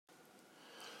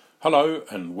Hello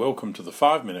and welcome to the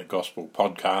 5-Minute Gospel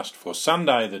podcast for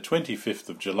Sunday the 25th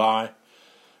of July,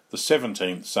 the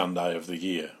 17th Sunday of the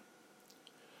year.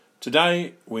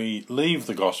 Today we leave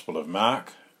the Gospel of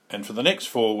Mark and for the next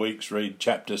 4 weeks read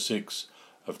chapter 6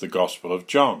 of the Gospel of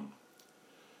John.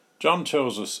 John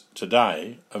tells us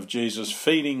today of Jesus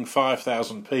feeding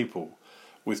 5,000 people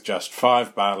with just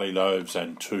 5 barley loaves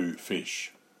and 2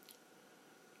 fish.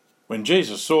 When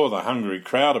Jesus saw the hungry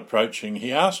crowd approaching,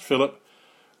 he asked Philip,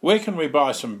 "Where can we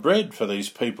buy some bread for these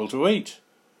people to eat?"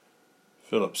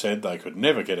 Philip said they could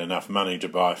never get enough money to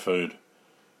buy food.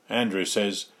 Andrew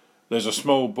says, "There's a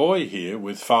small boy here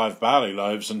with 5 barley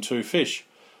loaves and 2 fish,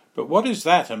 but what is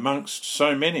that amongst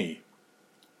so many?"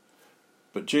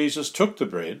 But Jesus took the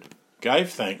bread, gave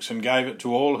thanks and gave it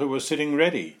to all who were sitting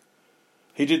ready.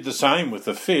 He did the same with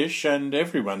the fish, and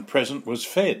everyone present was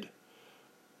fed.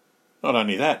 Not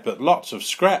only that, but lots of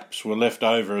scraps were left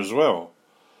over as well.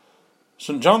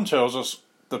 St. John tells us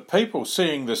the people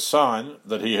seeing this sign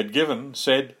that he had given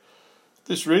said,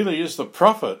 "This really is the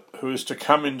prophet who is to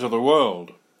come into the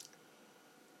world."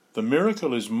 The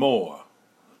miracle is more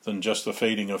than just the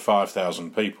feeding of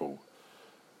 5,000 people.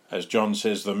 As John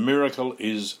says, the miracle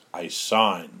is a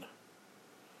sign.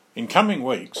 In coming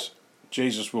weeks,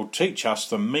 Jesus will teach us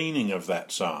the meaning of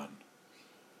that sign.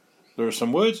 There are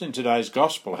some words in today's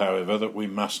Gospel, however, that we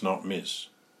must not miss.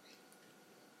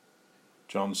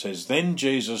 John says, "Then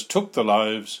Jesus took the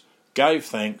loaves, gave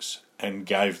thanks, and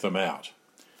gave them out."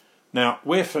 Now,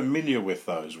 we're familiar with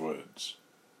those words.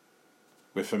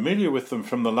 We're familiar with them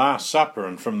from the Last Supper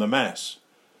and from the Mass,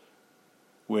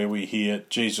 where we hear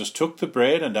Jesus took the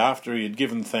bread and after he had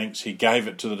given thanks, he gave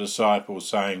it to the disciples,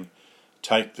 saying,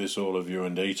 "Take this, all of you,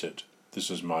 and eat it. This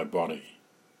is my body."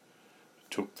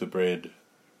 Took the bread,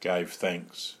 gave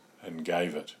thanks, and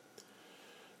gave it.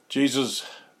 Jesus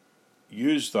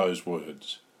used those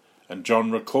words, and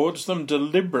John records them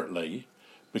deliberately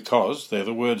because they're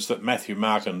the words that Matthew,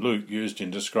 Mark and Luke used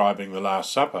in describing the Last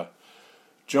Supper.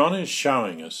 John is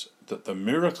showing us that the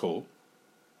miracle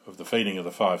of the feeding of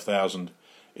the 5,000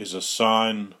 is a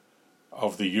sign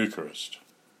of the Eucharist.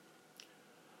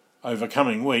 Over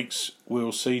coming weeks,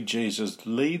 we'll see Jesus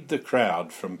lead the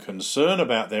crowd from concern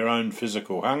about their own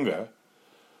physical hunger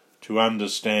to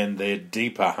understand their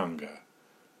deeper hunger.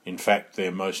 In fact,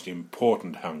 their most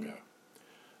important hunger,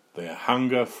 their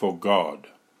hunger for God.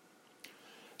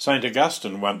 St.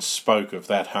 Augustine once spoke of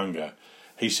that hunger.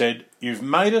 He said, "You've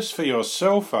made us for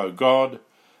yourself, O God,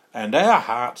 and our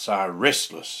hearts are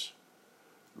restless,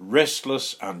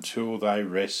 restless until they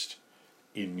rest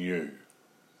in you."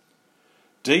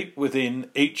 Deep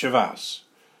within each of us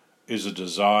is a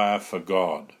desire for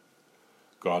God.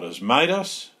 God has made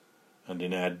us, and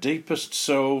in our deepest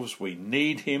selves we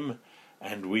need him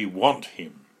and we want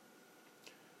him.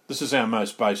 This is our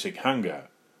most basic hunger.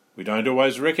 We don't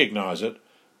always recognise it,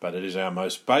 but it is our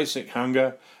most basic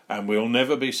hunger, and we'll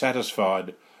never be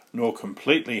satisfied nor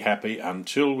completely happy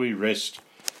until we rest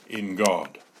in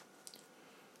God.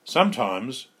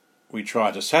 Sometimes we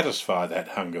try to satisfy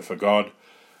that hunger for God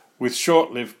with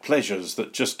short-lived pleasures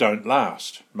that just don't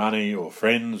last. Money or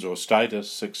friends or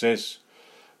status, success,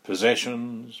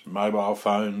 possessions, mobile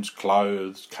phones,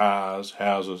 clothes, cars,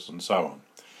 houses, and so on.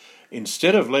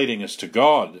 Instead of leading us to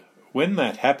God, when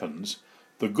that happens,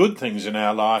 the good things in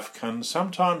our life can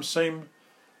sometimes seem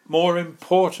more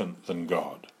important than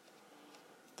God.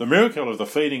 The miracle of the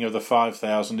feeding of the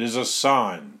 5,000 is a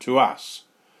sign to us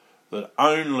that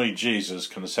only Jesus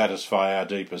can satisfy our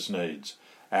deepest needs,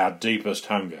 our deepest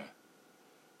hunger.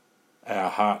 Our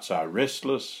hearts are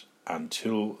restless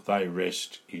until they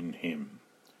rest in him.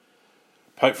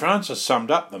 Pope Francis summed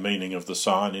up the meaning of the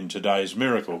sign in today's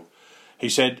miracle. He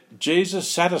said, Jesus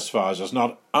satisfies us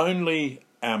not only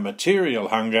our material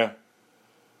hunger,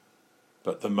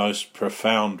 but the most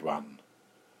profound one,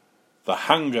 the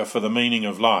hunger for the meaning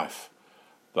of life,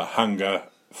 the hunger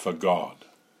for God.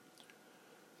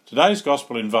 Today's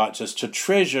Gospel invites us to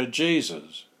treasure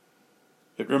Jesus.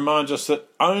 It reminds us that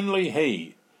only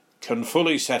he can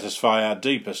fully satisfy our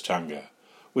deepest hunger.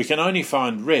 We can only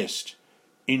find rest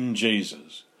in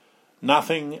Jesus.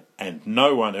 Nothing and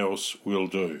no one else will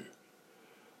do.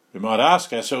 We might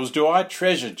ask ourselves, do I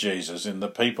treasure Jesus in the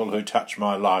people who touch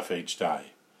my life each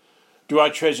day? Do I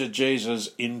treasure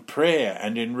Jesus in prayer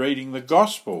and in reading the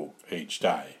Gospel each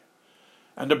day?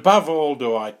 And above all,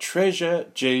 do I treasure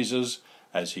Jesus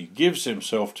as he gives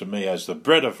himself to me as the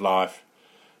bread of life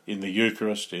in the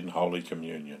Eucharist in Holy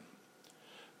Communion?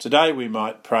 Today we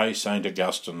might pray St.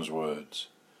 Augustine's words.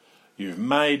 You've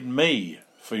made me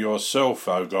for yourself,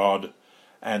 O God,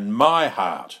 and my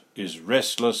heart is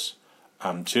restless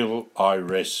until I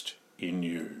rest in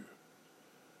you.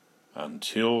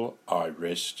 until I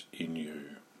rest in you.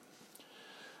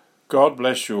 God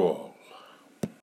bless you all.